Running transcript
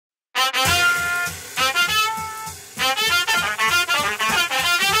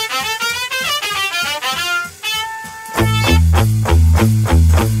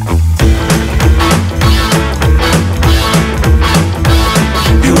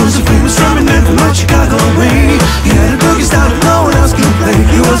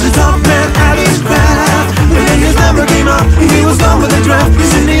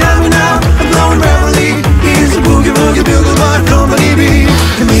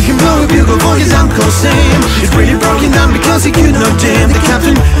cause same. It's really broken down because he could not jam. The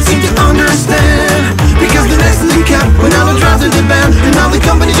captain seemed to understand, because the next to the cap went out and drafted the band. And now the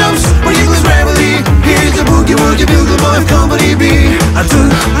company jumps for Eagles reveille. Here's the Boogie Woogie Bugle Boy of Company B. I took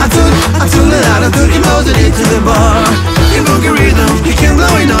it out, I took him loaded into the bar. In boogie rhythm, he came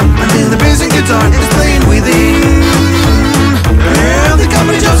blowing up until the bass and guitar is playing with him. And the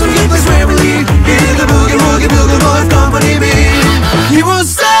company jumps for Eagles reveille. Here's the Boogie Woogie Bugle Boy of Company B. He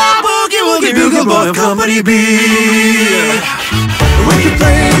was the Boogie Woogie Bugle Boy of Company B. When he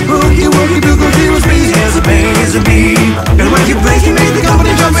played Boogie Woogie Bugle, he was busy as a bass and beat. And when he played, he made the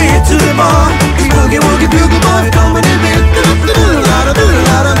company jump and hit to the bar. Boogie Woogie Bugle Boy of Company B.